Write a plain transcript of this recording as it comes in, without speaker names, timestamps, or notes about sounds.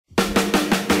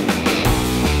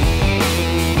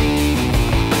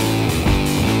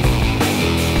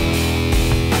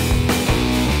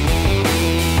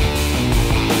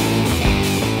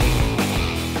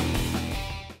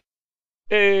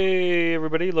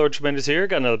everybody, Lord Tremendous here.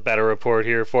 Got another battle report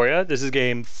here for you. This is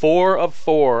game 4 of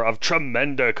 4 of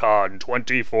Tremendacon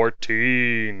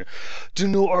 2014. The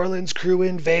New Orleans crew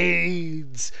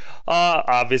invades.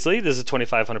 Obviously, this is a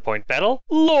 2,500 point battle.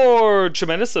 Lord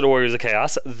Tremendous of the Warriors of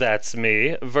Chaos, that's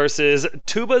me, versus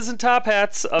Tubas and Top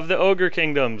Hats of the Ogre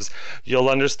Kingdoms. You'll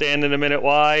understand in a minute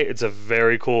why. It's a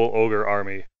very cool ogre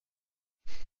army.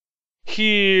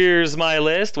 Here's my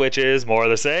list, which is more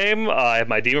of the same. I have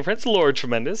my Demon Prince, Lord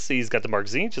Tremendous. He's got the Mark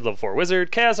Zinch, level 4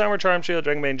 Wizard, Chaos Armor, Charm Shield,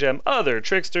 Dragonbane Gem, Other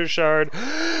Trickster Shard,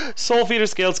 Soul Feeder,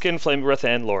 Scaled Skin, Flame Breath,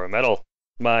 and Laura Metal.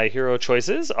 My hero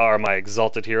choices are my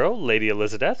Exalted Hero, Lady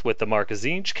Elizabeth, with the Mark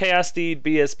Zinch, Chaos Steed,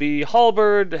 BSB,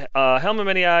 Halberd, Helm of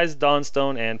Many Eyes,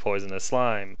 Dawnstone, and Poisonous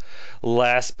Slime.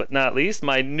 Last but not least,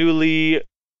 my newly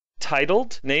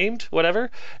named,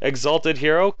 Exalted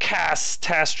Hero,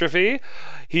 Catastrophe.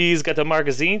 He's got the Mark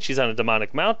of Zinch, he's on a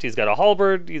demonic mount, he's got a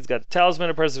halberd, he's got a Talisman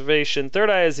of Preservation, Third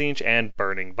Eye of Zinch, and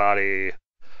Burning Body.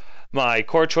 My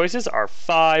core choices are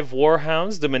 5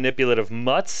 Warhounds, the manipulative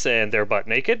mutts, and they're butt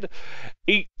naked,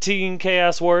 18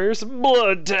 Chaos Warriors,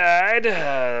 Blood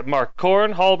Tide, Mark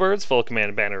Korn, halberds, full command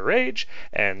and banner rage,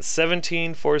 and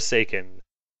 17 Forsaken.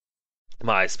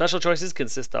 My special choices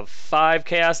consist of 5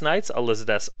 Chaos Knights,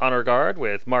 Elizabeth's Honor Guard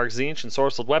with Mark Zinch and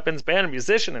Sorcelled Weapons, Banner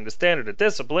Musician, and the Standard of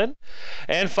Discipline,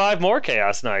 and 5 more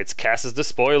Chaos Knights, Cass's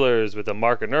Despoilers with the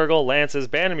Mark of Nurgle, Lances,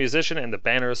 Banner Musician, and the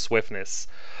Banner of Swiftness.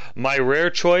 My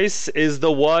rare choice is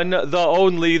the one, the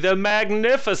only, the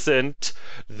magnificent,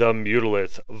 the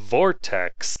Mutalith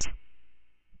Vortex.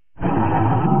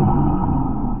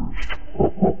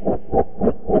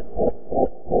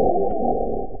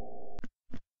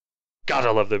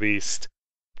 Gotta love the beast.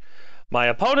 My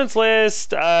opponent's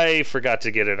list, I forgot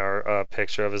to get in our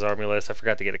picture of his army list. I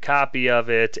forgot to get a copy of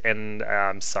it, and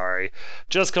I'm sorry.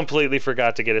 Just completely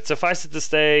forgot to get it. Suffice it to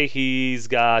say, he's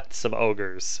got some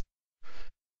ogres.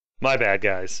 My bad,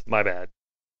 guys. My bad.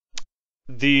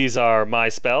 These are my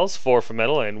spells, 4 from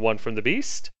metal and 1 from the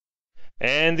beast.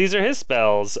 And these are his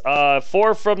spells.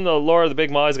 4 from the Lord of the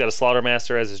Big Maw. He's got a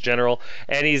Slaughtermaster as his general,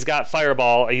 and he's got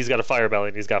Fireball. He's got a Firebelly,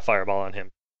 and he's got Fireball on him.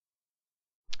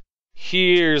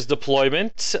 Here's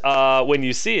deployment. When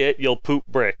you see it, you'll poop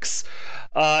bricks.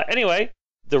 Anyway,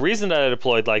 the reason that I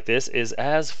deployed like this is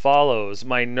as follows.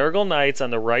 My Nurgle Knights on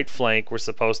the right flank were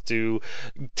supposed to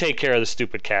take care of the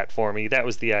stupid cat for me. That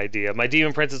was the idea. My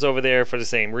Demon Prince is over there for the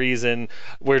same reason.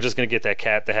 We're just going to get that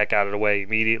cat the heck out of the way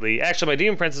immediately. Actually, my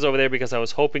Demon Prince is over there because I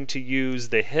was hoping to use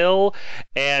the hill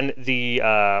and the,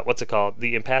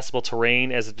 the impassable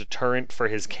terrain as a deterrent for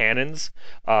his cannons.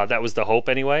 That was the hope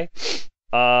anyway.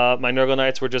 My Nurgle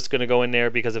Knights were just going to go in there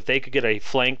because if they could get a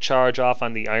flank charge off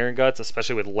on the Iron Guts,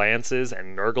 especially with Lances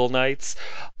and Nurgle Knights,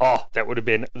 oh, that would have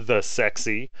been the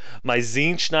sexy. My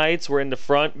Zinch Knights were in the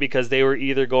front because they were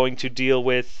either going to deal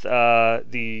with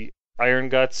the Iron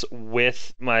Guts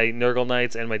with my Nurgle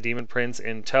Knights and my Demon Prince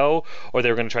in tow, or they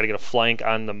were going to try to get a flank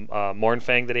on the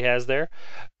Mournfang that he has there.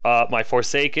 My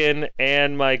Forsaken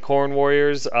and my Khorne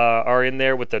Warriors are in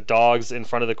there with the dogs in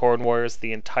front of the Khorne Warriors.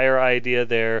 The entire idea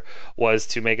there was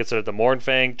to make it so that the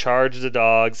Mournfang charge the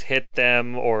dogs, hit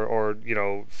them, or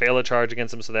fail a charge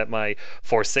against them so that my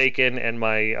Forsaken and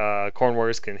my Khorne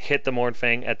Warriors can hit the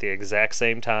Mournfang at the exact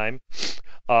same time.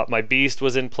 My beast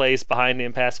was in place behind the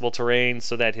impassable terrain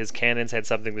so that his cannons had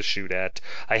something to shoot at.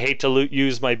 I hate to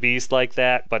use my beast like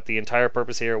that, but the entire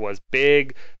purpose here was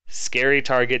big, scary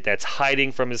target that's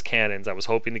hiding from his cannons. I was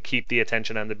hoping to keep the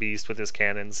attention on the beast with his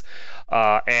cannons.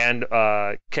 And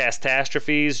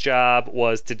Catastrophe's job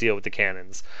was to deal with the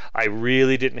cannons. I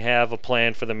really didn't have a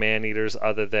plan for the man-eaters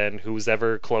other than who's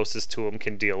ever closest to them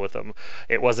can deal with them.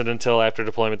 It wasn't until after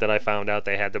deployment that I found out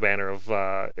they had the banner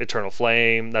of Eternal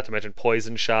Flame, not to mention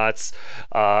poison shots,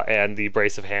 and the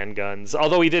brace of handguns.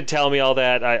 Although he did tell me all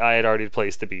that, I had already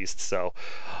placed the beast, so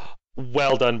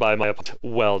well done by my opponent.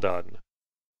 Well done.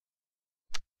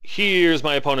 Here's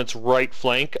my opponent's right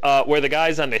flank. Where the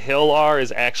guys on the hill are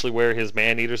is actually where his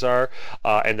man-eaters are,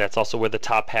 and that's also where the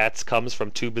top hats comes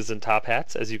from. Tubas and top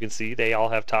hats. As you can see, they all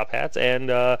have top hats and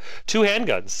 2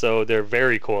 handguns, so they're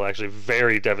very cool, actually.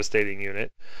 Very devastating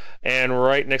unit. And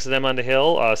right next to them on the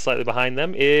hill, slightly behind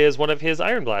them, is one of his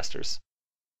Iron Blasters.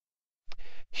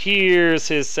 Here's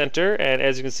his center, and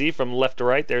as you can see from left to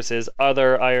right, there's his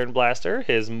other Iron Blaster,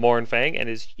 his Mournfang, and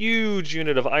his huge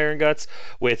unit of Iron Guts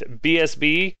with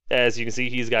BSB. As you can see,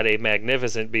 he's got a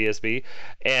magnificent BSB,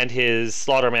 and his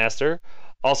Slaughtermaster.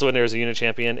 Also in there is a unit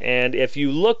champion, and if you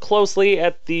look closely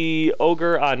at the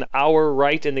ogre on our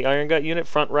right in the Iron Gut unit,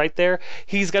 front right there,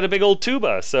 he's got a big old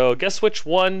tuba, so guess which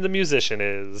one the musician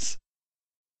is.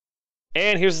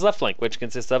 And here's his left flank, which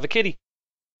consists of a kitty.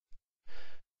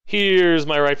 Here's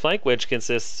my right flank, which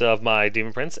consists of my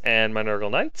Demon Prince and my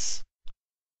Nurgle Knights.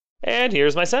 And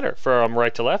here's my center. From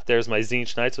right to left, there's my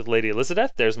Tzeentch Knights with Lady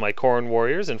Elizabeth. There's my Khorne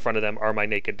Warriors. In front of them are my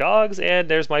Naked Dogs. And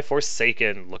there's my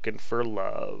Forsaken, looking for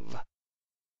love.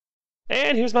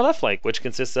 And here's my left flank, which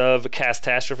consists of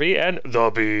Catastrophe and the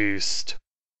Beast.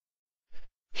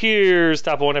 Here's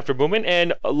top one after movement,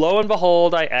 and lo and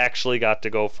behold, I actually got to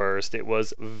go first. It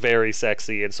was very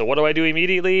sexy, and so what do I do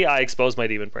immediately? I expose my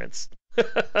Demon Prince.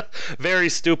 Very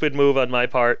stupid move on my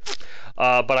part.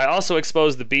 But I also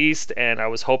exposed the Beast, and I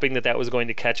was hoping that that was going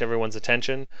to catch everyone's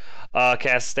attention.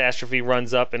 Catastrophe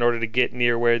runs up in order to get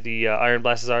near where the Iron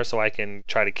Blasters are so I can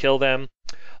try to kill them.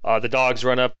 The dogs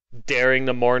run up, daring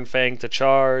the Mournfang to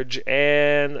charge,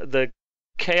 and the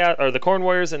Khorne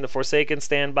Warriors and the Forsaken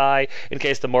stand by in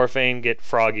case the Mournfang get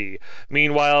froggy.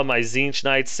 Meanwhile, my Tzeentch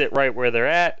Knights sit right where they're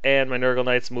at, and my Nurgle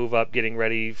Knights move up, getting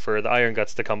ready for the Iron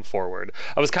Guts to come forward.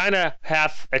 I was kind of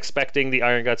half expecting the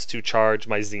Iron Guts to charge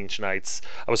my Tzeentch Knights.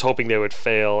 I was hoping they would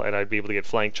fail and I'd be able to get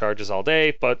flank charges all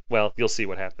day, but, well, you'll see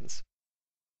what happens.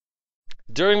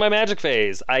 During my magic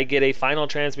phase, I get a final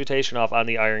transmutation off on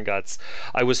the Iron Guts.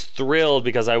 I was thrilled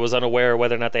because I was unaware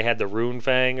whether or not they had the Rune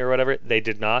Fang or whatever. They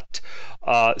did not.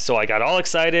 So I got all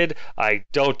excited. I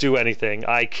don't do anything.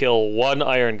 I kill one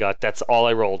Iron Gut. That's all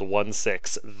I rolled.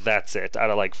 1-6. That's it. Out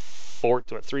of like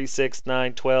 3, 6,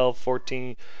 9, 12,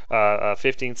 14,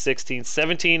 15, 16,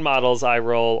 17 models, I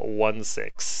roll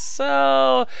 1-6.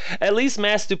 So at least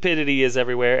mass stupidity is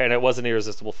everywhere, and it was an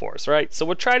irresistible force, right? So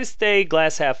we'll try to stay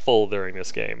glass half full during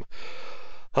this game.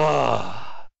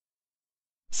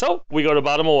 So we go to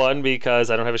bottom of 1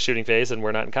 because I don't have a shooting phase and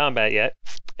we're not in combat yet.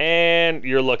 And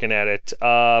you're looking at it.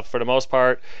 For the most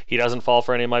part, he doesn't fall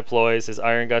for any of my ploys. His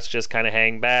Iron Guts just kind of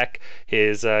hang back.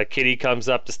 His kitty comes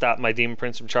up to stop my Demon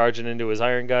Prince from charging into his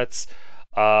Iron Guts.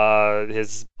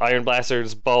 His Iron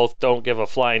Blasters both don't give a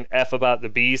flying F about the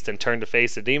Beast and turn to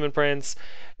face the Demon Prince.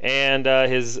 And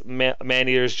his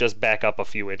Man-Eaters just back up a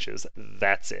few inches.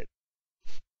 That's it.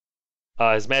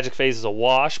 His magic phase is a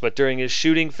wash, but during his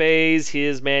shooting phase,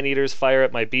 his Man-Eaters fire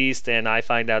at my Beast, and I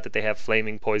find out that they have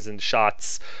flaming poisoned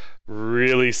shots.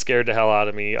 Really scared the hell out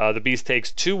of me. The Beast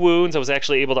takes 2 wounds. I was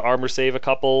actually able to armor save a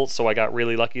couple, so I got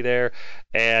really lucky there.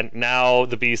 And now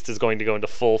the Beast is going to go into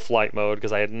full flight mode,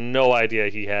 because I had no idea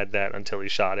he had that until he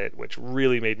shot it, which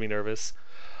really made me nervous.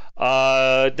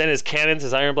 Then his cannons,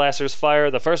 his Iron Blasters fire.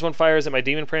 The first one fires at my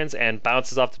Demon Prince and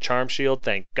bounces off the Charm Shield,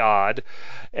 thank God.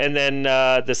 And then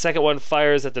the second one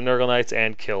fires at the Nurgle Knights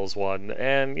and kills one.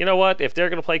 And you know what? If they're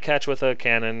gonna play catch with a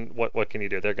cannon, what can you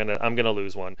do? I'm gonna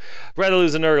lose one. Rather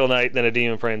lose a Nurgle Knight than a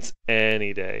Demon Prince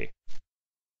any day.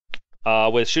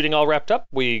 With shooting all wrapped up,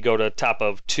 we go to top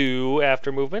of 2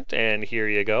 after movement, and here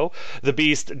you go. The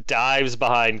Beast dives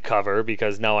behind cover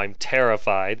because now I'm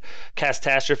terrified.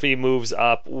 Catastrophe moves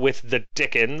up with the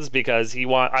Dickens because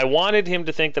I wanted him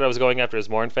to think that I was going after his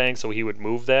Mournfang so he would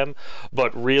move them,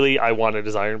 but really I wanted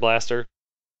his Iron Blaster.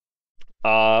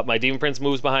 My Demon Prince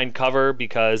moves behind cover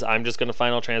because I'm just going to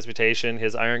final transmutation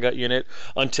his Iron Gut unit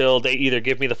until they either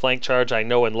give me the flank charge I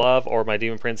know and love, or my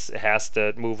Demon Prince has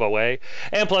to move away.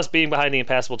 And plus, being behind the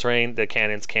impassable terrain, the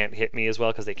cannons can't hit me as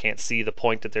well because they can't see the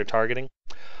point that they're targeting.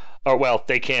 Or, well,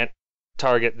 they can't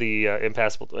target the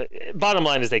impassable. Bottom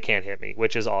line is they can't hit me,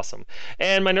 which is awesome.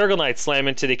 And my Nurgle Knights slam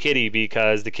into the kitty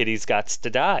because the kitty's got to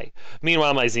die.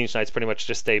 Meanwhile, my Tzeentch Knights pretty much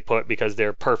just stay put because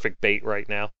they're perfect bait right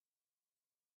now.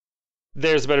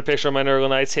 There's a better picture of my Nurgle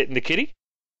Knights hitting the kitty.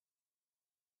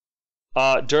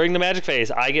 During the magic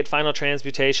phase, I get final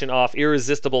transmutation off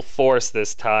Irresistible Force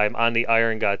this time on the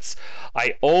Iron Guts.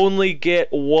 I only get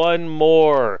 1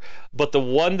 more, but the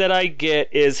one that I get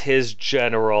is his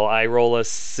general. I roll a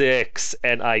 6,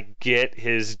 and I get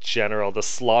his general. The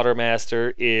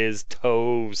Slaughtermaster is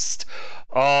toast.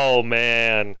 Oh,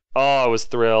 man. Oh, I was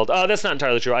thrilled. That's not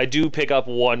entirely true. I do pick up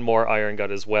 1 more Iron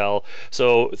Gut as well.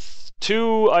 So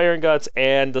 2 Iron Guts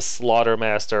and the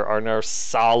Slaughtermaster are now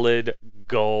solid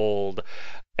gold.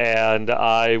 And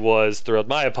I was thrilled.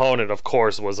 My opponent, of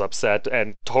course, was upset,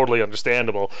 and totally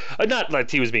understandable. Not like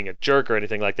he was being a jerk or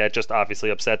anything like that, just obviously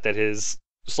upset that his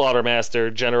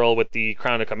Slaughtermaster general with the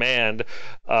Crown of Command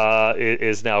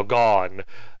is now gone.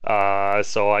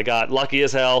 So I got lucky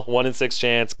as hell, 1 in 6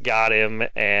 chance, got him,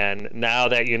 and now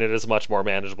that unit is much more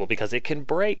manageable because it can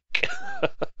break.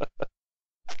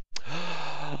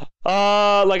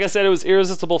 Like I said, it was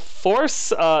Irresistible Force,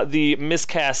 the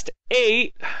Miscast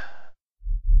 8.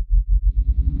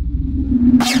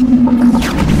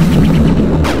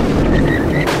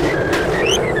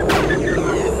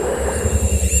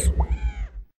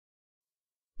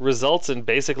 results in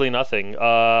basically nothing.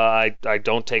 I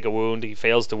don't take a wound. He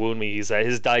fails to wound me.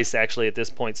 His dice actually at this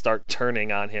point start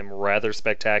turning on him rather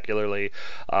spectacularly.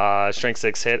 Strength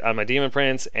 6 hit on my Demon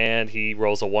Prince, and he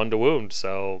rolls a 1 to wound.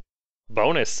 So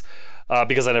bonus,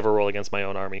 because I never roll against my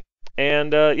own army.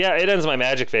 And yeah, it ends my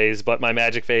magic phase, but my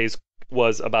magic phase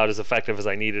was about as effective as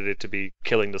I needed it to be,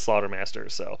 killing the Slaughtermaster.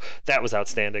 So that was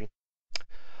outstanding.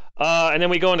 And then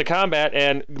we go into combat,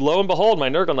 and lo and behold, my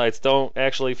Nurgle Knights don't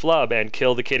actually flub and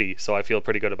kill the kitty, so I feel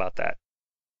pretty good about that.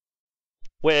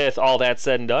 With all that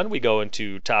said and done, we go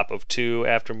into top of 2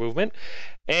 after movement,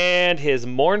 and his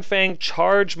Mournfang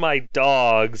charge my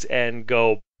dogs and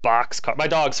go boxcar. My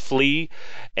dogs flee,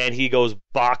 and he goes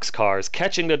boxcars.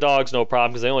 Catching the dogs, no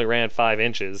problem, because they only ran 5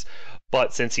 inches.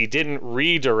 But since he didn't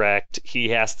redirect, he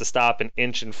has to stop an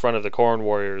inch in front of the Khorne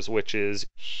Warriors, which is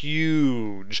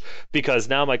huge. Because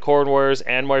now my Khorne Warriors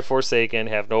and my Forsaken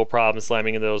have no problem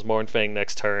slamming into those Mournfang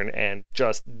next turn and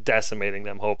just decimating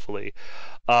them, hopefully.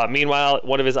 Meanwhile,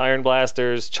 one of his Iron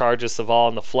Blasters charges Saval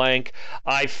on the flank.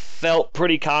 I felt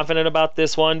pretty confident about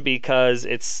this one because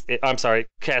I'm sorry,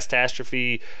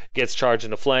 Catastrophe gets charged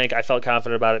in the flank. I felt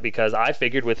confident about it because I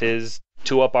figured with his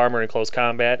 2-up armor in close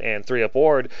combat and 3-up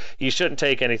ward, he shouldn't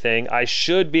take anything. I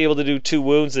should be able to do 2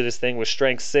 wounds to this thing with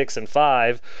strength 6 and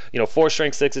 5. 4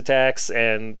 strength 6 attacks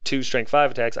and 2 strength 5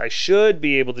 attacks. I should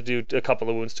be able to do a couple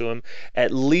of wounds to him,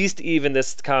 at least even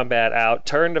this combat out,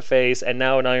 turn to face, and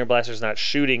now an Iron Blaster's not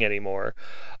shooting anymore.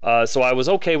 So I was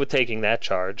okay with taking that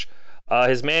charge.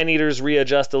 His Man-Eaters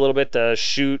readjust a little bit to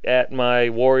shoot at my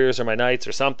Warriors or my Knights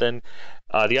or something.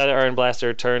 The other Iron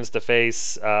Blaster turns to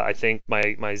face, I think, my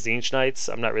Tzeentch Knights.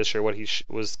 I'm not really sure what he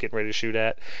was getting ready to shoot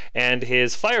at. And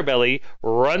his Firebelly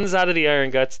runs out of the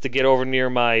Iron Guts to get over near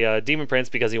my Demon Prince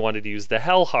because he wanted to use the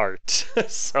Hellheart.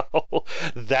 So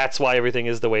that's why everything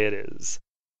is the way it is.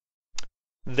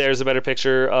 There's a better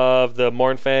picture of the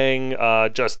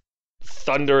Mournfang just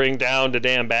thundering down the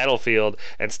damn battlefield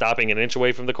and stopping an inch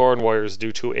away from the Khorne Warriors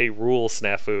due to a rule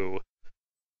snafu.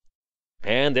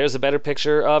 And there's a better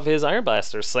picture of his Iron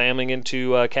Blaster slamming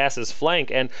into Cass's flank.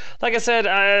 And like I said,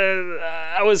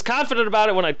 I was confident about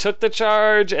it when I took the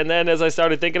charge, and then as I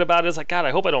started thinking about it, it's like, God,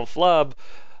 I hope I don't flub.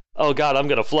 Oh God, I'm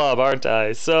gonna flub, aren't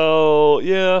I? So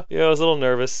yeah, I was a little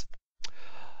nervous.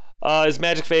 His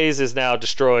magic phase is now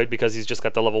destroyed because he's just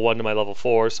got the level 1 to my level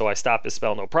 4, so I stop his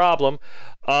spell no problem.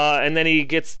 And then he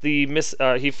gets the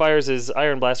he fires his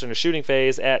Iron Blaster in a shooting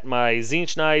phase at my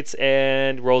Tzeentch Knights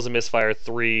and rolls a misfire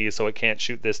 3, so it can't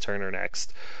shoot this turn or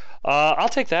next. I'll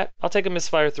take that. I'll take a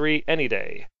misfire 3 any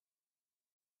day.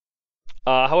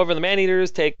 However, the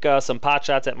Man-Eaters take some pot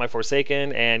shots at my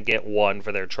Forsaken and get 1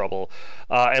 for their trouble.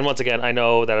 And once again, I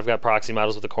know that I've got proxy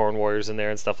models with the Khorne Warriors in there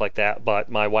and stuff like that,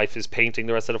 but my wife is painting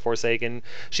the rest of the Forsaken.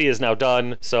 She is now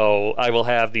done, so I will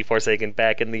have the Forsaken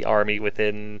back in the army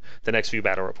within the next few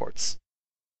battle reports.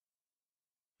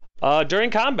 During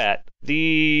combat,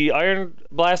 the Iron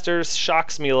Blaster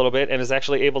shocks me a little bit and is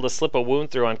actually able to slip a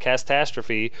wound through on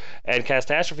Catastrophe, and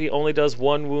Catastrophe only does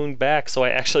 1 wound back, so I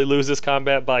actually lose this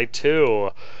combat by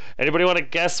 2. Anybody want to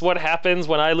guess what happens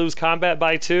when I lose combat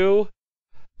by 2?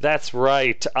 That's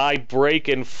right, I break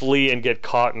and flee and get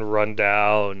caught and run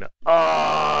down.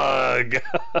 Ugh!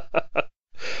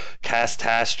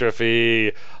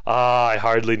 Catastrophe. I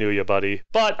hardly knew you, buddy.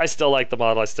 But I still like the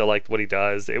model. I still liked what he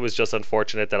does. It was just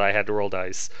unfortunate that I had to roll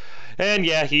dice. And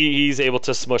yeah, he's able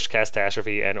to smush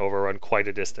Catastrophe and overrun quite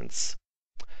a distance.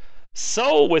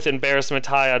 So, with embarrassment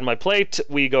high on my plate,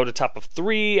 we go to top of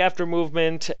 3 after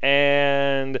movement,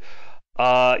 and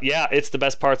yeah, it's the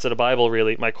best parts of the Bible,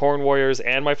 really. My Khorne Warriors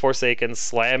and my Forsaken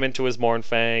slam into his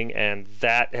Mournfang, and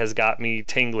that has got me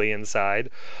tingly inside.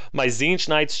 My Tzeentch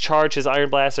Knights charge his Iron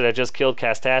Blaster that just killed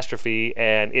Catastrophe,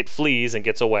 and it flees and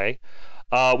gets away.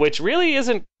 Which really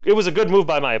isn't... It was a good move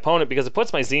by my opponent because it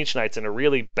puts my Tzeentch Knights in a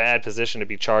really bad position to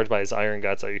be charged by his Iron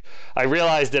Guts. I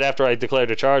realized it after I declared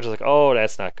a charge. I was like, oh,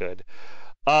 that's not good.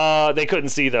 They couldn't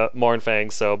see the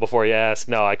Mournfang, so before you ask,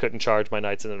 no, I couldn't charge my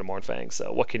Knights into the Mournfang,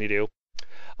 so what can you do?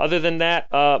 Other than that,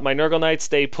 my Nurgle Knights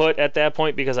stay put at that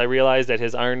point because I realized that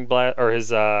his Iron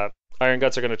Guts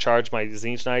are going to charge my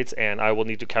Tzeentch Knights, and I will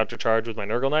need to countercharge with my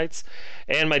Nurgle Knights.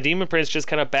 And my Demon Prince just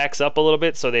kind of backs up a little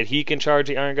bit so that he can charge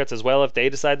the Iron Guts as well if they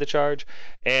decide to charge.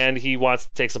 And he wants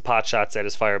to take some pot shots at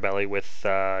his Firebelly with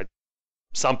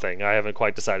something. I haven't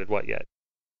quite decided what yet.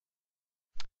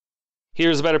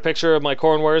 Here's a better picture of my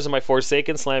Khorne Warriors and my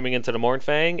Forsaken slamming into the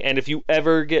Mournfang, and if you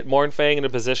ever get Mournfang in a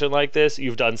position like this,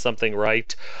 you've done something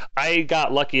right. I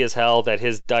got lucky as hell that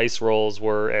his dice rolls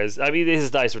were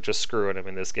his dice were just screwing him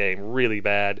in this game really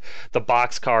bad. The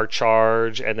boxcar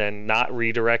charge and then not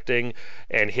redirecting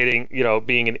and hitting,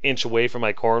 being an inch away from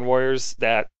my Khorne Warriors,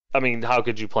 that I mean, how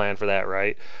could you plan for that,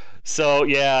 right? So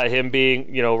yeah, him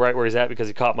being, right where he's at because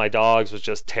he caught my dogs was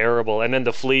just terrible. And then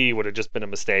the flee would have just been a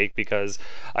mistake because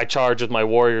I charged with my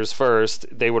warriors first.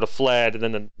 They would have fled, and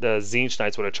then the Zinch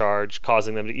Knights would have charged,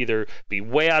 causing them to either be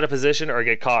way out of position or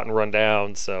get caught and run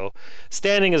down. So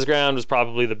standing his ground was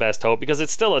probably the best hope because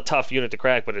it's still a tough unit to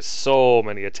crack, but it's so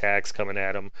many attacks coming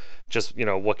at him. Just,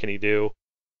 what can he do?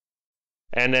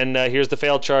 And then here's the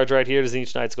failed charge right here. The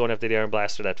Zinch Knights going after the Iron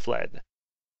Blaster that fled.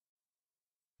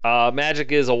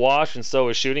 Magic is a wash, and so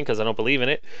is shooting because I don't believe in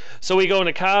it. So we go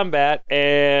into combat,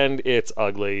 and it's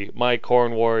ugly. My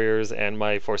Khorne Warriors and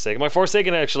my Forsaken. My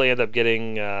Forsaken actually end up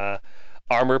getting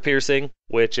armor piercing,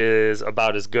 which is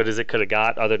about as good as it could have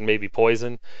got, other than maybe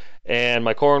poison. And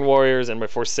my Khorne Warriors and my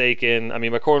Forsaken, I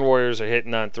mean, my Khorne Warriors are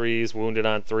hitting on 3s, wounded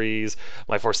on 3s.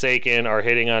 My Forsaken are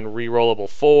hitting on rerollable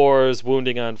 4s,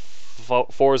 wounding on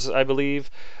 4s, I believe.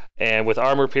 And with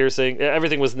armor piercing,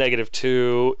 everything was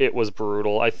 -2. It was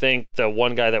brutal. I think the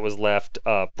one guy that was left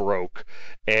broke,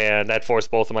 and that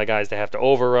forced both of my guys to have to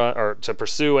overrun or to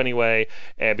pursue anyway.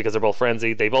 And because they're both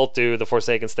frenzied, they both do. The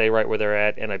Forsaken stay right where they're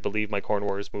at, and I believe my Khorne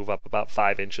Warriors move up about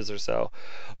 5 inches or so.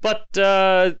 But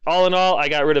all in all, I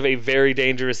got rid of a very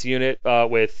dangerous unit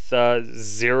with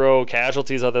 0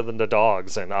 casualties other than the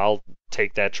dogs, and I'll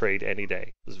take that trade any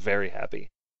day. I was very happy.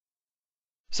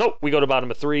 So we go to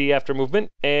bottom of 3 after movement,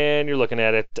 and you're looking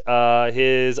at it.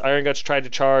 His Iron Guts tried to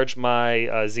charge my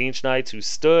Zinch Knights, who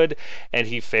stood, and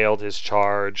he failed his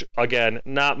charge. Again,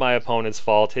 not my opponent's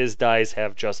fault. His dice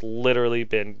have just literally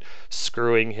been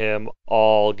screwing him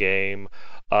all game.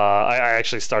 I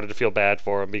actually started to feel bad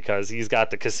for him because he's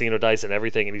got the casino dice and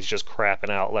everything, and he's just crapping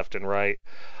out left and right.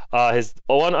 His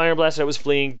one Iron Blaster that was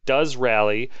fleeing does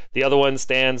rally. The other one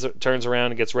turns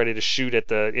around and gets ready to shoot at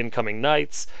the incoming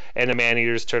knights, and the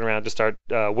Man-Eaters turn around to start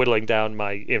whittling down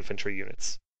my infantry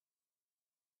units.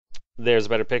 There's a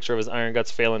better picture of his Iron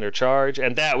Guts failing their charge,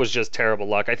 and that was just terrible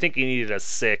luck. I think he needed a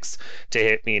 6 to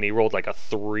hit me, and he rolled like a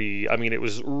 3. I mean, it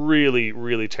was really,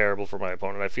 really terrible for my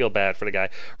opponent. I feel bad for the guy.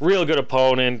 Real good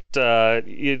opponent. I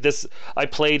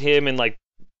played him in like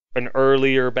an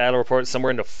earlier battle report,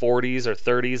 somewhere in the 40s or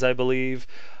 30s, I believe,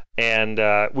 and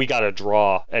we got a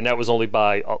draw, and that was only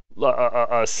by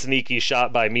a sneaky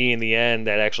shot by me in the end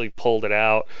that actually pulled it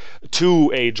out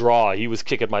to a draw. He was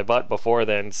kicking my butt before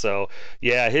then, so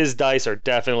yeah, his dice are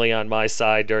definitely on my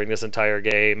side during this entire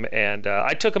game, and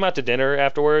I took him out to dinner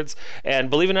afterwards, and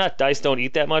believe it or not, dice don't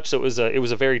eat that much, so it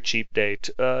was a very cheap date.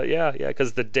 Yeah,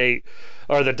 because the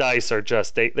dice are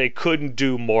just, they couldn't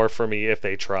do more for me if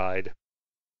they tried.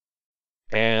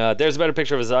 And there's a better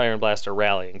picture of his Iron Blaster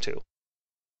rallying too.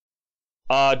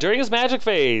 During his magic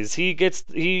phase, he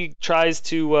attempts.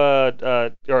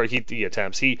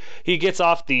 He gets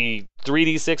off the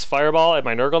 3d6 fireball at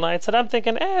my Nurgle Knights, and I'm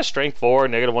thinking, strength 4,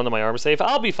 -1 to my armor save,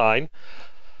 I'll be fine.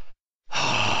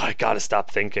 I gotta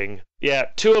stop thinking. Yeah,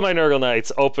 2 of my Nurgle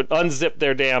Knights unzip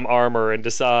their damn armor and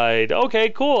decide, okay,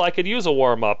 cool, I could use a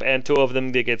warm up, and 2 of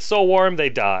them, they get so warm they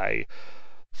die.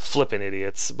 Flippin'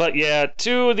 idiots. But yeah,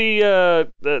 2 of the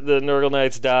Nurgle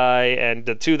Knights die, and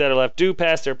the 2 that are left do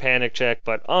pass their panic check,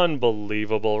 but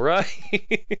unbelievable,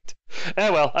 right?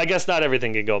 Well, I guess not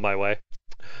everything can go my way.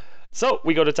 So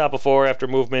we go to top of 4 after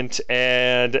movement,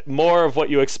 and more of what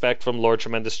you expect from Lord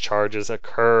Tremendous charges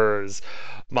occurs.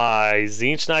 My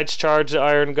Zinch Knights charge the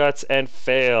Iron Guts and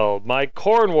fail. My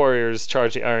Khorne Warriors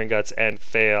charge the Iron Guts and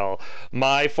fail.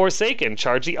 My Forsaken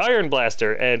charge the Iron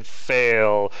Blaster and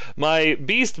fail. My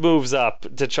Beast moves up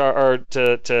to try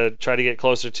to get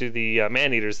closer to the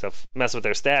Man-Eaters to mess with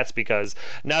their stats, because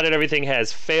now that everything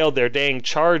has failed their dang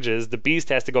charges, the Beast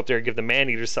has to go up there and give the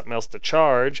Man-Eaters something else to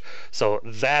charge. So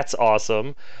that's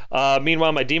awesome.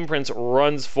 Meanwhile, my Demon Prince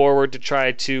runs forward to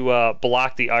try to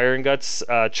block the Iron Guts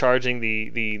charging the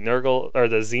Nurgle or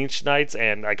the Zinch Knights,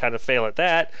 and I kind of fail at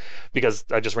that because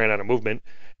I just ran out of movement.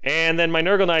 And then my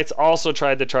Nurgle Knights also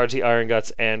tried to charge the Iron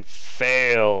Guts and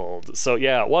failed. So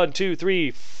yeah, 1, 2, 3,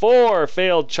 4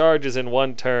 failed charges in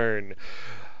one turn.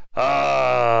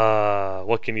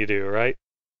 What can you do, right?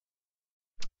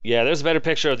 Yeah, there's a better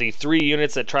picture of the 3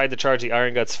 units that tried to charge the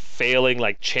Iron Guts failing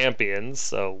like champions,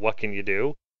 so what can you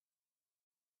do?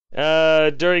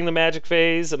 During the magic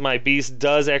phase, my Beast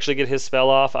does actually get his spell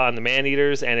off on the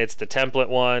Man-Eaters, and it's the template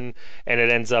one, and it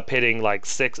ends up hitting like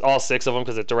all 6 of them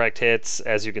because it direct hits,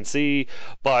 as you can see,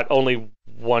 but only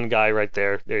one guy right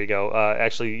there. There you go.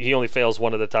 Actually, he only fails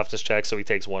 1 of the toughness checks, so he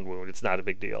takes 1 wound. It's not a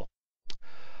big deal.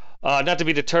 Not to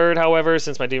be deterred, however,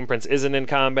 since my Demon Prince isn't in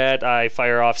combat, I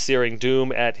fire off Searing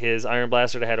Doom at his Iron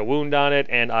Blaster that had a wound on it,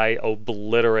 and I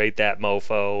obliterate that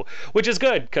mofo, which is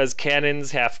good, because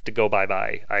cannons have to go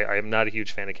bye-bye. I am not a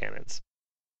huge fan of cannons.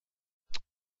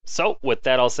 So, with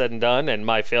that all said and done, and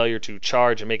my failure to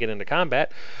charge and make it into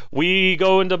combat, we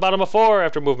go into bottom of 4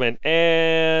 after movement,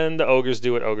 and the Ogres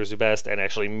do what Ogres do best and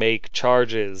actually make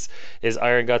charges. His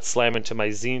Iron Guts slam into my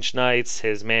Tzeentch Knights,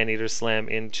 his Man-Eaters slam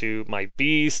into my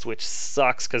Beast, which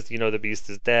sucks because you know the Beast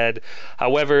is dead.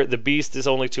 However, the Beast is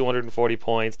only 240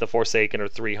 points, the Forsaken are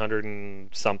 300 and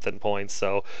something points,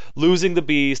 so losing the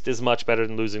Beast is much better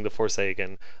than losing the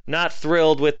Forsaken. Not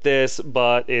thrilled with this,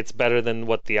 but it's better than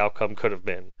what the outcome could have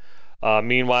been.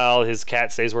 Meanwhile, his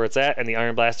cat stays where it's at, and the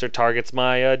Iron Blaster targets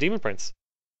my Demon Prince.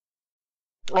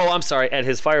 Oh, I'm sorry, and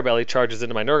his Fire Belly charges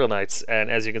into my Nurgle Knights,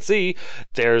 and as you can see,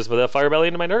 there's the Fire Belly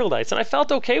into my Nurgle Knights, and I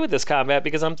felt okay with this combat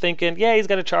because I'm thinking, yeah, he's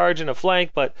got a charge and a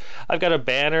flank, but I've got a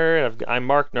banner, and I'm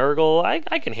marked Nurgle,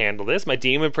 I can handle this. My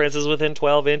Demon Prince is within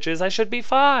 12 inches, I should be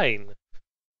fine.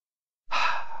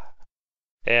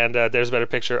 And there's a better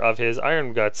picture of his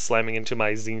Iron Guts slamming into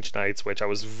my Tzeentch Knights, which I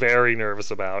was very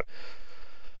nervous about.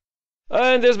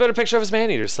 And there's a better picture of his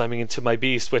Man-Eater slamming into my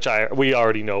Beast, which we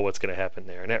already know what's going to happen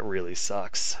there, and that really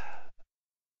sucks.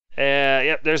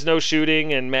 Yep, there's no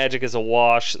shooting, and magic is a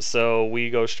wash, so we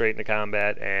go straight into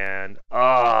combat, and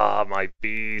my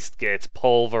Beast gets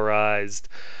pulverized.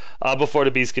 Before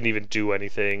the Beast can even do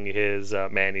anything, his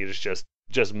Man-Eaters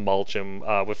just mulch him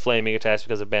with flaming attacks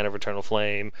because of Ban of Eternal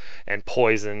Flame and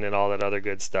poison and all that other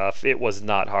good stuff. It was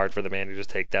not hard for the Man-Eater to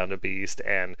take down the Beast,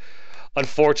 and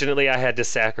unfortunately, I had to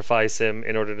sacrifice him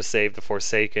in order to save the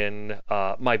Forsaken.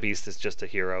 My Beast is just a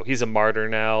hero. He's a martyr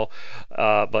now,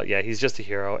 but yeah, he's just a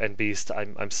hero. And Beast,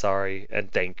 I'm sorry, and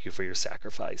thank you for your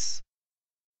sacrifice.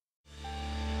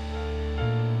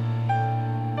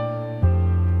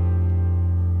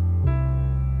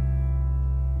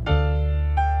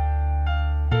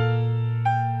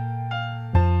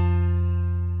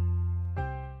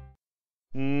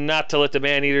 Not to let the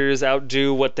Man-Eaters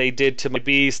outdo what they did to my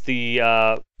Beast, the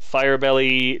Fire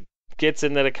Belly gets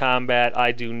into the combat.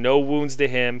 I do no wounds to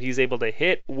him. He's able to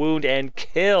hit, wound, and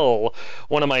kill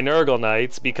one of my Nurgle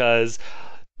Knights because,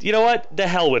 you know what? The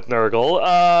hell with Nurgle.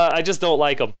 I just don't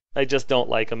like him. I just don't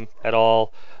like him at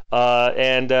all. So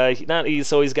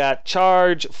he's got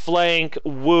charge, flank,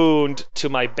 wound to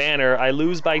my banner. I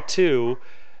lose by 2,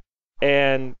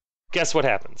 and guess what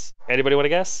happens? Anybody want to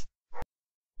guess?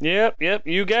 Yep,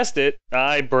 you guessed it.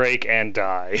 I break and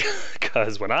die.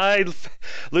 Because when I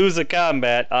lose a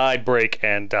combat, I break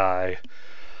and die.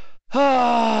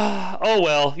 Oh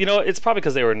well, you know, it's probably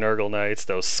because they were Nurgle Knights,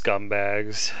 those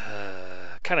scumbags.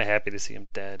 Kind of happy to see them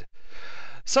dead.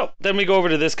 So, then we go over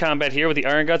to this combat here with the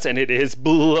Iron Guts, and it is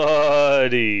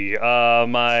bloody.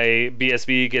 My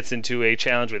BSB gets into a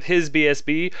challenge with his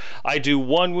BSB. I do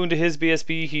 1 wound to his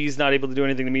BSB. He's not able to do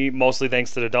anything to me, mostly thanks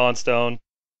to the Dawnstone.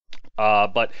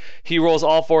 But he rolls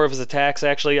all 4 of his attacks,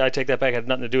 actually. I take that back, it had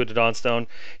nothing to do with the Dawnstone.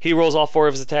 He rolls all 4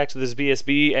 of his attacks with his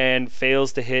BSB and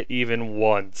fails to hit even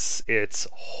once. It's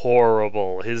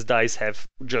horrible. His dice have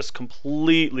just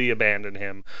completely abandoned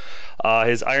him.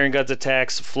 His Iron Guts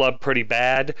attacks flub pretty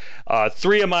bad.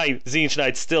 3 of my Tzeentch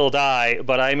Knights still die,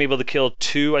 but I'm able to kill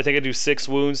 2. I think I do 6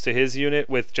 wounds to his unit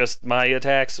with just my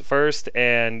attacks first,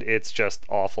 and it's just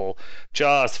awful.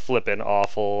 Just flippin'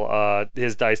 awful.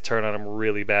 His dice turn on him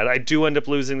really bad. I do end up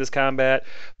losing this combat,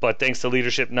 but thanks to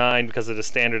Leadership 9, because of the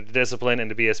Standard Discipline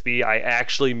and the BSB, I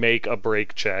actually make a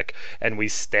break check, and we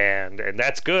stand. And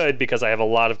that's good, because I have a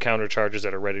lot of counter charges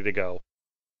that are ready to go.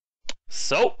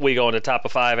 So, we go into top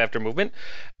of 5 after movement,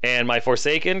 and my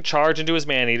Forsaken charge into his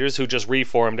Man-Eaters, who just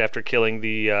reformed after killing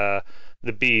the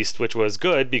Beast, which was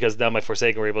good, because now my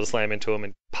Forsaken were able to slam into him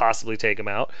and possibly take him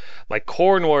out. My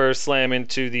Khorne Warriors slam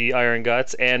into the Iron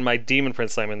Guts, and my Demon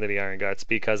Prince slam into the Iron Guts,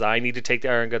 because I need to take the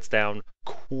Iron Guts down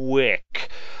quick.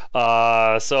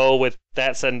 So, with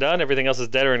that said and done, everything else is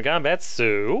dead or in combat,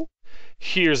 so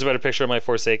here's a better picture of my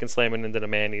Forsaken slamming into the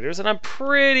Man-Eaters, and I'm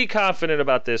pretty confident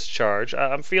about this charge.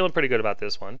 I'm feeling pretty good about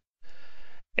this one.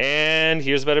 And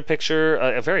here's a better picture,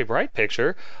 a very bright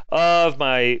picture, of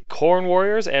my Khorne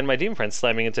Warriors and my Demon Prince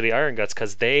slamming into the Iron Guts,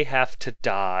 because they have to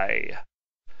die.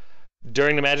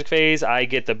 During the magic phase, I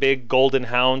get the big golden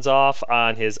hounds off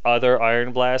on his other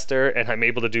Iron Blaster, and I'm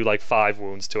able to do like 5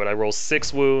 wounds to it. I roll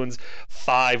 6 wounds,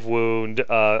 5 wound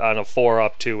on a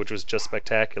 4-up too, which was just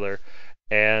spectacular.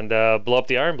 And blow up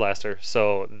the Iron Blaster.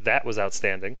 So that was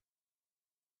outstanding.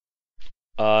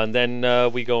 And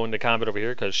then we go into combat over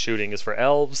here because shooting is for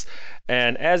elves.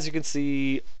 And as you can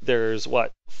see, there's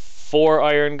what? 4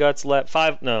 Iron Guts left.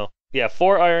 4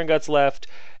 Iron Guts left.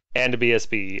 and a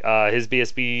BSB. His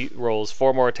BSB rolls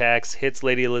 4 more attacks, hits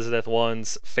Lady Elizabeth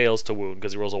once, fails to wound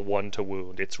because he rolls a 1 to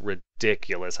wound. It's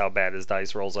ridiculous how bad his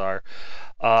dice rolls are.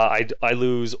 I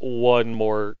lose one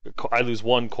more. I lose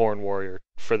one Corn Warrior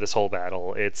for this whole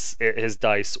battle. His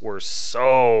dice were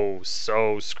so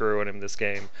screwing him this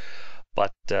game.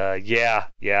 But yeah,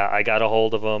 I got a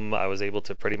hold of him. I was able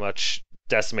to pretty much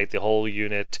decimate the whole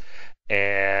unit,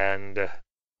 and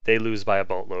they lose by a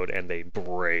boatload and they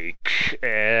break.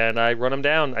 And I run them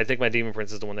down. I think my Demon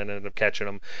Prince is the one that ended up catching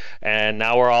them. And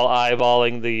now we're all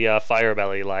eyeballing the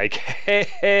Firebelly like,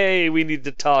 hey, we need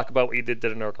to talk about what you did to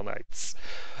the Nurgle Knights.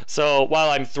 So while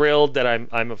I'm thrilled that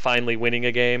I'm finally winning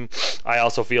a game, I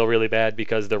also feel really bad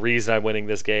because the reason I'm winning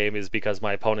this game is because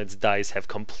my opponent's dice have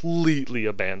completely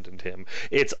abandoned him.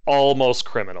 It's almost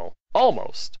criminal.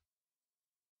 Almost.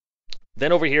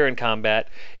 Then over here in combat,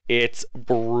 it's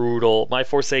brutal. My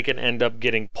Forsaken end up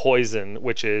getting poison,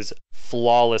 which is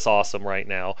flawless awesome right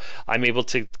now. I'm able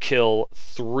to kill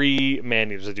 3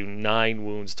 man-eaters. I do 9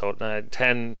 wounds total,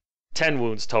 10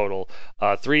 wounds total.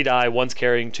 3 die, one's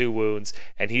carrying 2 wounds,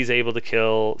 and he's able to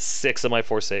kill 6 of my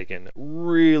Forsaken.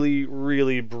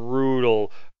 Really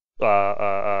brutal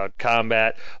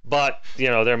combat, but, you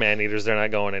know, they're man-eaters. They're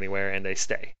not going anywhere, and they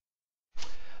stay.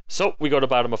 So we go to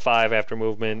bottom of 5 after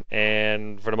movement,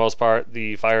 and for the most part,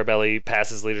 the Firebelly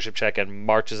passes leadership check and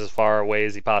marches as far away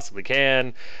as he possibly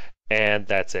can, and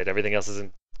that's it. Everything else is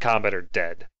in combat or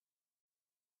dead.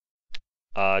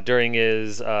 During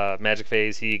his magic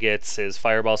phase, he gets his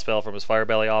Fireball spell from his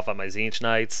Firebelly off on my Tzeentch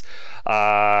Knights.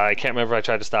 I can't remember if I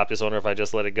tried to stop this one or if I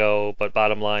just let it go, but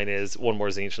bottom line is one more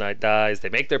Tzeentch Knight dies. They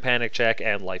make their panic check,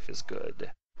 and life is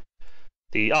good.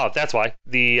 That's why.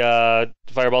 The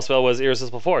Fireball spell was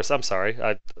Irresistible Force. I'm sorry.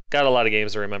 I've got a lot of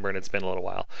games to remember, and it's been a little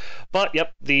while. But,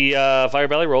 yep, the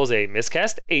Firebelly rolls a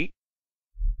miscast 8.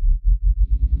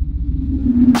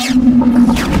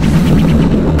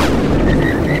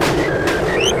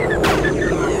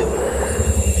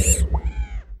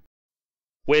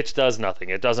 Which does nothing.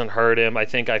 It doesn't hurt him. I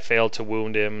think I failed to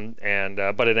wound him, and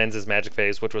but it ends his magic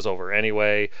phase, which was over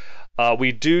anyway.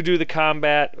 We do the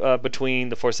combat between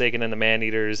the Forsaken and the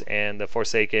Man-Eaters, and the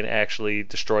Forsaken actually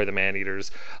destroy the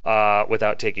Man-Eaters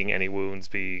without taking any wounds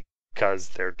because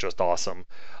they're just awesome.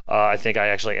 I think I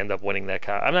actually end up winning that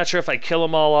I'm not sure if I kill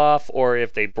them all off or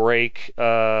if they break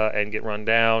and get run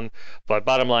down, but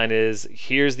bottom line is,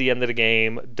 here's the end of the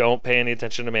game. Don't pay any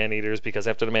attention to Man-Eaters, because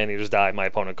after the Man-Eaters die, my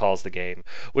opponent calls the game,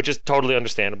 which is totally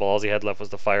understandable. All he had left was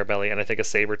the Firebelly, and I think a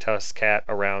Saber-Tusk Cat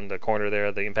around the corner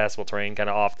there, the impassable terrain kind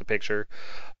of off the picture.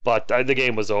 But the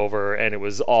game was over, and it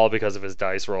was all because of his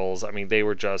dice rolls. I mean, they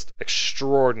were just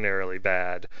extraordinarily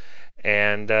bad.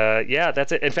 And yeah,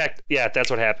 that's it. In fact, yeah, that's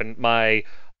what happened. My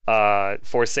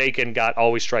Forsaken got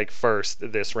Always Strike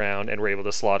first this round and were able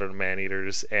to slaughter the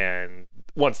Man-Eaters, and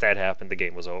once that happened, the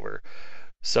game was over.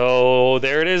 So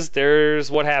there it is.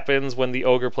 There's what happens when the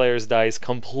Ogre player's dice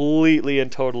completely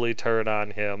and totally turn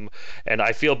on him. And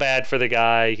I feel bad for the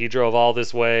guy. He drove all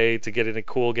this way to get in a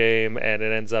cool game, and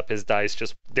it ends up his dice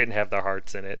just didn't have their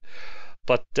hearts in it.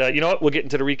 But you know what? We'll get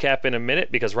into the recap in a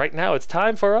minute, because right now it's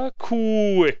time for a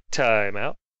quick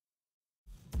timeout.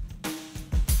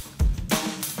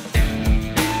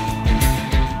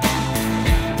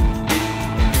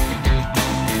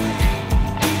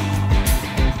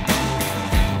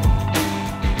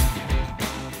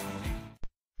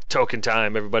 Token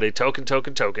time, everybody.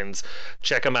 Tokens.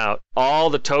 Check them out. All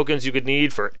the tokens you could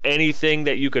need for anything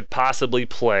that you could possibly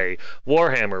play.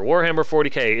 Warhammer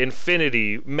 40k,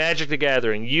 Infinity, Magic the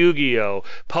Gathering, Yu-Gi-Oh,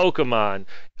 Pokemon,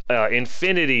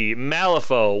 Infinity,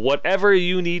 Malifaux, whatever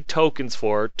you need tokens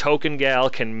for, Token Gal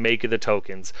can make the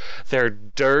tokens. They're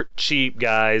dirt cheap,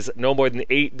 guys. No more than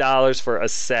 $8 for a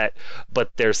set, but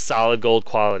they're solid gold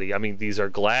quality. I mean, these are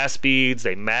glass beads.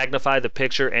 They magnify the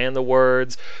picture and the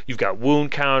words. You've got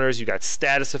wound counters. You've got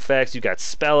status effects. You've got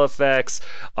spell effects.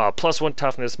 +1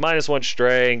 toughness, -1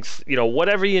 strength. You know,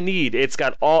 whatever you need. She's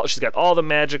got all the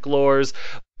magic lores.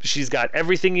 She's got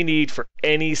everything you need for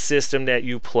any system that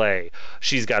you play.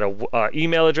 She's got a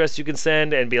email address you can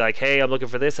send and be like, hey, I'm looking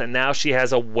for this. And now she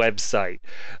has a website.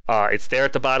 It's there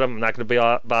at the bottom. I'm not going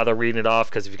to bother reading it off,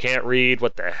 because if you can't read,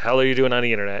 what the hell are you doing on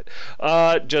the internet?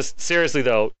 Just seriously,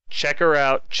 though, check her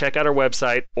out. Check out her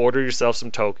website. Order yourself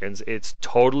some tokens. It's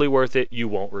totally worth it. You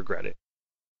won't regret it.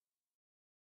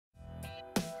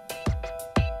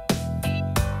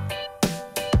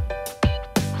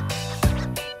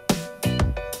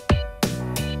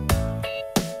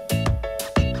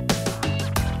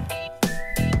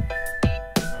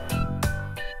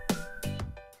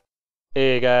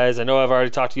 guys, I know I've already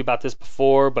talked to you about this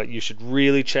before, but you should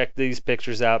really check these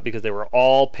pictures out because they were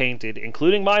all painted,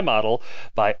 including my model,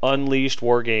 by Unleashed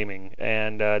Wargaming.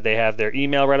 And they have their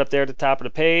email right up there at the top of the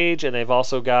page, and they've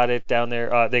also got it down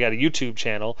there. They got a YouTube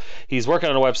channel. He's working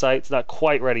on a website. It's not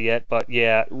quite ready yet, but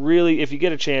yeah, really, if you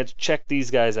get a chance, check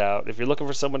these guys out. If you're looking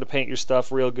for someone to paint your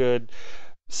stuff real good,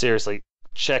 seriously,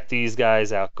 check these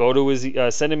guys out. Go to his,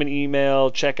 send him an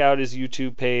email, check out his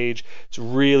YouTube page. It's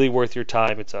really worth your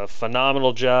time. It's a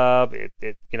phenomenal job.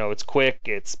 It's quick,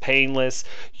 it's painless.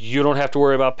 You don't have to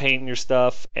worry about painting your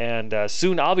stuff. And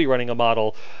soon I'll be running a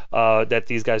model that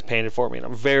these guys painted for me, and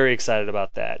I'm very excited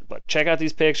about that. But check out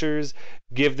these pictures.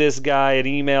 Give this guy an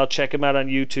email. Check him out on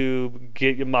YouTube.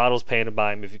 Get your models painted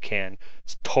by him if you can.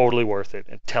 It's totally worth it.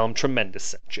 And tell him Tremendous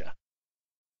sent you.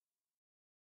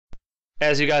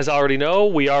 As you guys already know,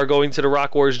 we are going to the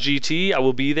Rock Wars GT. I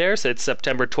will be there, so it's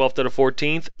September 12th to the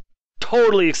 14th.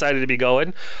 Totally excited to be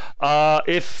going.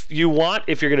 If you're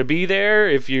going to be there,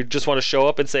 if you just want to show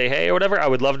up and say hey or whatever, I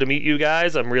would love to meet you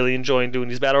guys. I'm really enjoying doing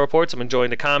these battle reports. I'm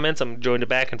enjoying the comments. I'm enjoying the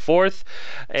back and forth.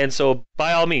 And so,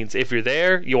 by all means, if you're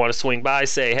there, you want to swing by,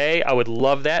 say hey, I would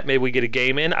love that. Maybe we get a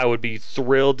game in. I would be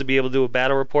thrilled to be able to do a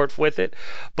battle report with it.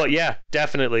 But yeah,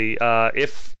 definitely.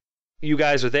 If you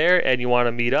guys are there and you want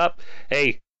to meet up,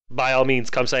 hey, by all means,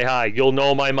 come say hi. You'll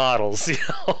know my models.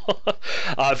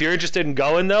 If you're interested in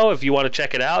going, though, if you want to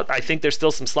check it out, I think there's still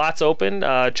some slots open.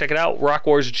 Check it out,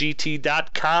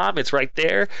 rockwarsgt.com. It's right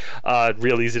there.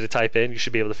 Real easy to type in. You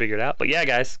should be able to figure it out. But yeah,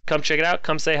 guys, come check it out.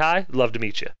 Come say hi. Love to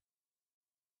meet you.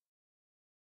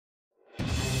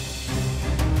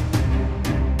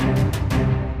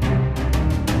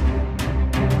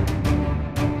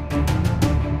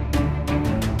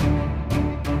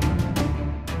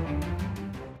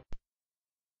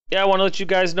 Yeah, I want to let you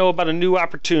guys know about a new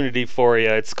opportunity for you.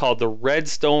 It's called the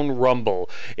Redstone Rumble.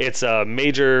 It's a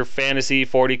major fantasy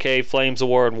 40K Flames of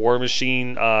War and War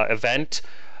Machine event.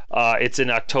 It's in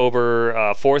October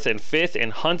 4th and 5th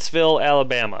in Huntsville,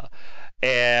 Alabama.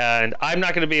 And I'm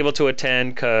not going to be able to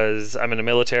attend because I'm in the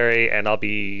military and I'll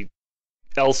be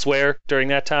elsewhere during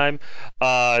that time.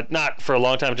 Not for a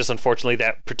long time, just unfortunately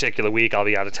that particular week I'll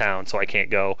be out of town, so I can't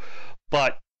go.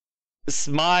 But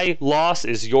my loss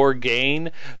is your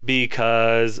gain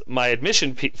because my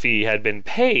admission fee had been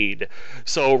paid.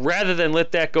 So rather than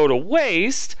let that go to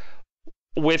waste,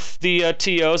 with the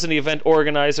TOs and the event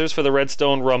organizers for the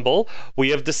Redstone Rumble, we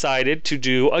have decided to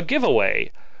do a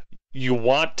giveaway. You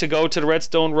want to go to the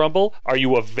Redstone Rumble? Are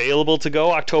you available to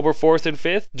go October 4th and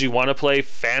 5th? Do you want to play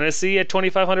Fantasy at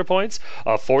 2,500 points?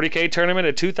 A 40K tournament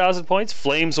at 2,000 points?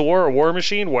 Flames of War or War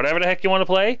Machine? Whatever the heck you want to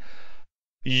play?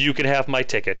 You can have my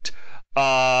ticket.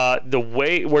 The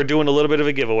way we're doing a little bit of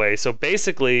a giveaway. So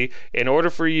basically, in order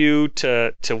for you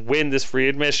to win this free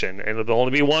admission, and there'll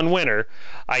only be one winner,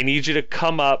 I need you to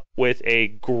come up with a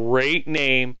great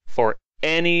name for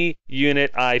any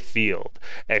unit I field,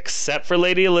 except for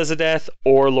Lady Elizabeth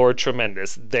or Lord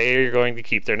Tremendous. They're going to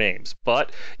keep their names.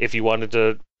 But if you wanted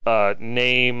to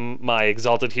name my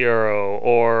Exalted Hero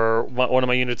or one of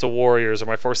my units of warriors or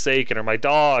my Forsaken or my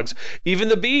dogs, even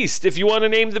the Beast, if you want to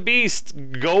name the Beast,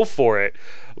 go for it.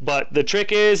 But the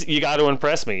trick is you got to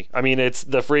impress me. I mean, it's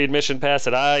the free admission pass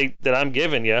that I'm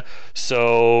giving you,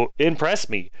 so impress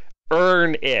me.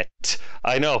 Earn it.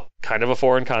 I know, kind of a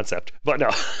foreign concept, but no.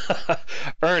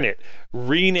 Earn it.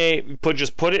 Rename,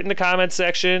 just put it in the comments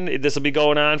section. This will be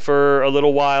going on for a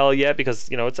little while yet because,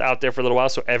 it's out there for a little while,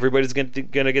 so everybody's going to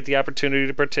get the opportunity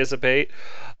to participate.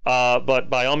 But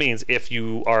by all means, if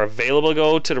you are available to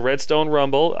go to the Redstone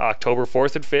Rumble, October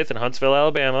 4th and 5th in Huntsville,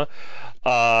 Alabama,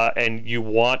 and you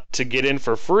want to get in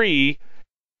for free,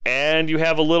 and you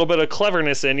have a little bit of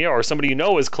cleverness in you, or somebody you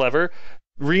know is clever,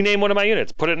 rename one of my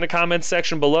units. Put it in the comments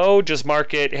section below. Just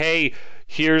mark it, hey,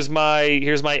 here's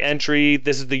my entry.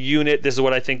 This is the unit. This is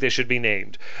what I think they should be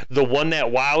named. The one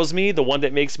that wows me, the one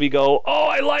that makes me go, oh,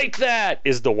 I like that,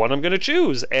 is the one I'm going to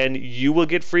choose. And you will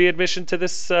get free admission to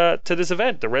this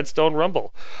event, the Redstone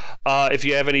Rumble. If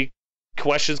you have any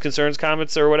questions, concerns,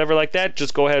 comments, or whatever like that,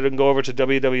 just go ahead and go over to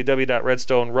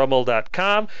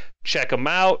www.redstonerumble.com. Check them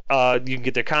out. You can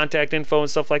get their contact info and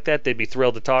stuff like that. They'd be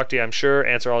thrilled to talk to you, I'm sure,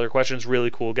 answer all your questions.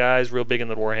 Really cool guys, real big in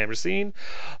the Warhammer scene.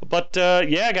 But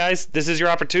yeah, guys, this is your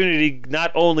opportunity to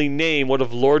not only name one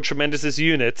of Lord Tremendous's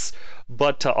units,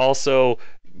 but to also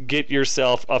get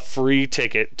yourself a free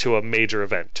ticket to a major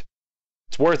event.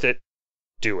 It's worth it.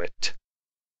 Do it.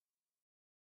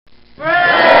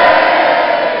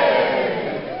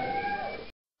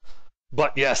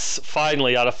 But yes,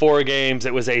 finally, out of 4 games,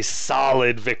 it was a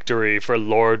solid victory for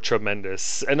Lord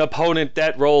Tremendous, an opponent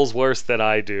that rolls worse than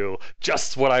I do.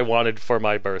 Just what I wanted for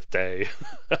my birthday.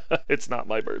 It's not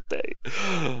my birthday.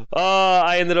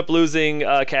 I ended up losing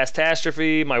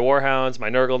Catastrophe, my Warhounds, my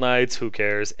Nurgle Knights, who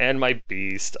cares, and my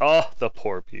Beast. Oh, the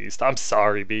poor Beast. I'm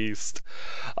sorry, Beast.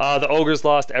 The Ogres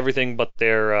lost everything but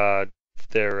their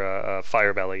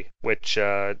fire belly, which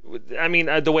I mean,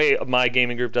 the way my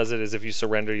gaming group does it is if you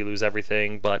surrender you lose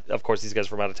everything, but of course these guys are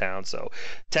from out of town, so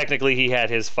technically he had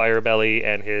his fire belly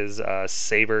and his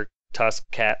saber tusk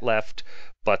cat left,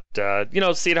 but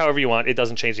see it however you want, it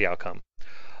doesn't change the outcome.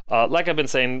 Like I've been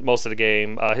saying most of the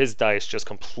game, his dice just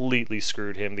completely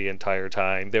screwed him the entire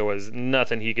time. There was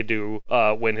nothing he could do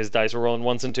when his dice were rolling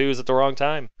ones and twos at the wrong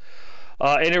time.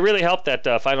 And it really helped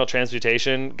that final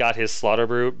transmutation got his slaughter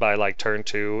brute by like turn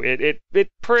 2. It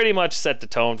pretty much set the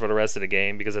tone for the rest of the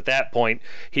game because at that point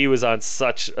he was on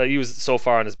he was so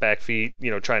far on his back feet,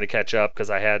 trying to catch up because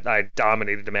I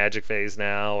dominated the magic phase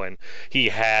now, and he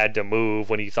had to move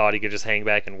when he thought he could just hang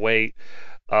back and wait.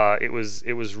 It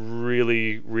was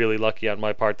really really lucky on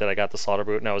my part that I got the slaughter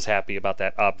brute, and I was happy about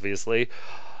that, obviously.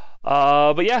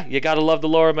 But yeah, you gotta love the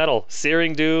Laura Metal.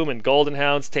 Searing Doom and Golden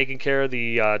Hounds taking care of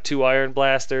the 2 Iron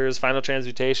Blasters. Final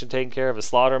Transmutation taking care of a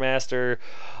Slaughter Master.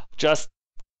 Just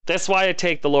that's why I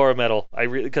take the Laura Metal.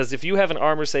 Because if you have an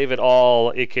armor save at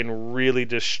all, it can really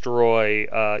destroy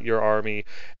your army.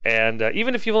 And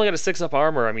even if you've only got a 6-up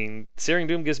armor, I mean, Searing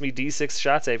Doom gives me D6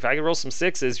 shot save. If I can roll some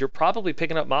 6s, you're probably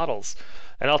picking up models,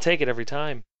 and I'll take it every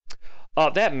time.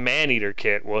 That Maneater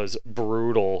kit was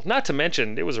brutal. Not to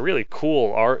mention, it was a really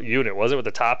cool art unit, wasn't it? With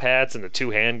the top hats and the 2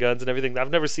 handguns and everything.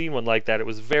 I've never seen one like that. It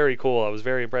was very cool. I was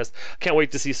very impressed. Can't wait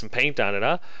to see some paint on it,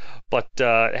 huh? But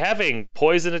having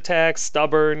poison attacks,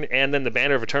 stubborn, and then the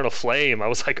Banner of Eternal Flame, I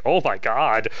was like, oh my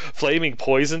god, flaming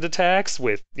poisoned attacks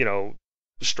with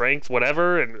strength,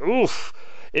 whatever, and oof.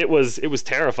 It was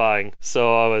terrifying.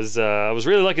 So I was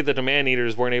really lucky that the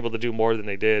Maneaters weren't able to do more than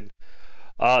they did.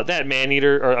 That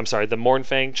Maneater, or I'm sorry, the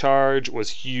Mournfang charge was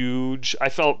huge. I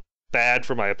felt bad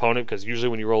for my opponent because usually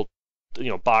when you roll,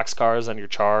 boxcars on your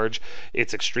charge,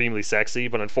 it's extremely sexy.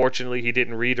 But unfortunately, he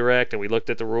didn't redirect, and we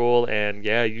looked at the rule, and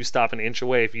yeah, you stop an inch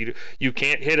away if you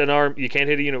can't hit you can't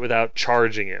hit a unit without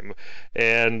charging him,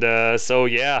 and so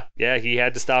yeah, he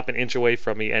had to stop an inch away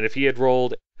from me, and if he had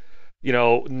rolled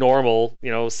normal,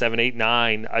 7, 8,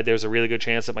 9, there's a really good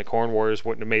chance that my Corn Warriors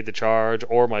wouldn't have made the charge,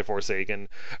 or my Forsaken,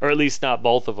 or at least not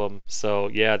both of them. So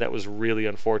yeah, that was really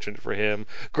unfortunate for him.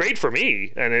 Great for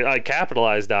me, and I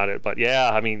capitalized on it. But yeah,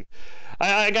 I mean,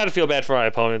 I got to feel bad for my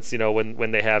opponents,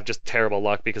 when they have just terrible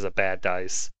luck because of bad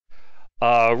dice.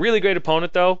 Really great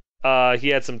opponent though. He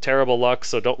had some terrible luck,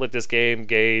 so don't let this game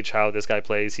gauge how this guy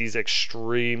plays. He's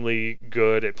extremely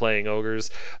good at playing ogres.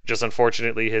 Just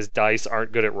unfortunately, his dice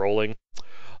aren't good at rolling.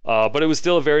 But it was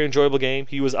still a very enjoyable game.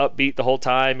 He was upbeat the whole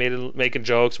time, making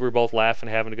jokes. We were both laughing,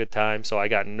 having a good time, so I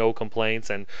got no complaints.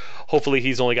 And hopefully,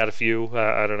 he's only got a few.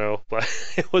 I don't know, but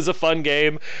it was a fun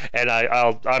game, and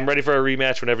I'm ready for a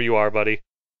rematch whenever you are, buddy.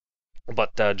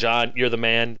 But John, you're the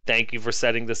man. Thank you for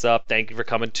setting this up. Thank you for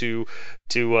coming to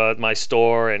my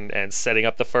store and setting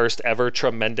up the first ever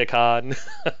Tremendicon.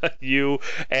 You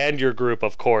and your group,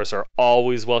 of course, are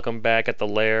always welcome back at the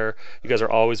lair. You guys are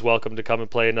always welcome to come and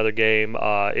play another game.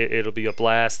 It'll be a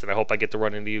blast, and I hope I get to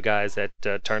run into you guys at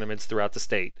tournaments throughout the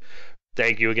state.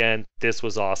 Thank you again. This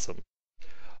was awesome.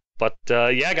 But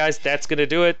yeah, guys, that's going to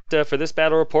do it for this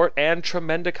battle report and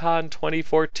Tremendicon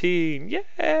 2014.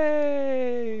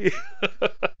 Yay!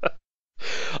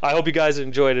 I hope you guys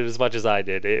enjoyed it as much as I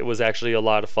did. It was actually a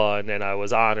lot of fun, and I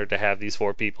was honored to have these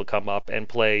 4 people come up and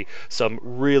play some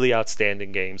really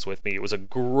outstanding games with me. It was a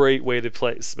great way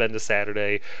to spend a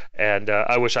Saturday, and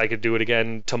I wish I could do it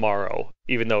again tomorrow,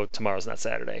 even though tomorrow's not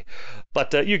Saturday.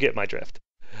 But you get my drift.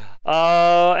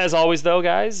 As always, though,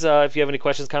 guys, if you have any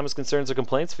questions, comments, concerns, or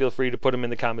complaints, feel free to put them in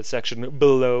the comments section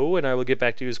below, and I will get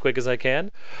back to you as quick as I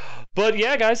can. But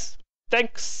yeah, guys,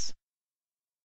 thanks.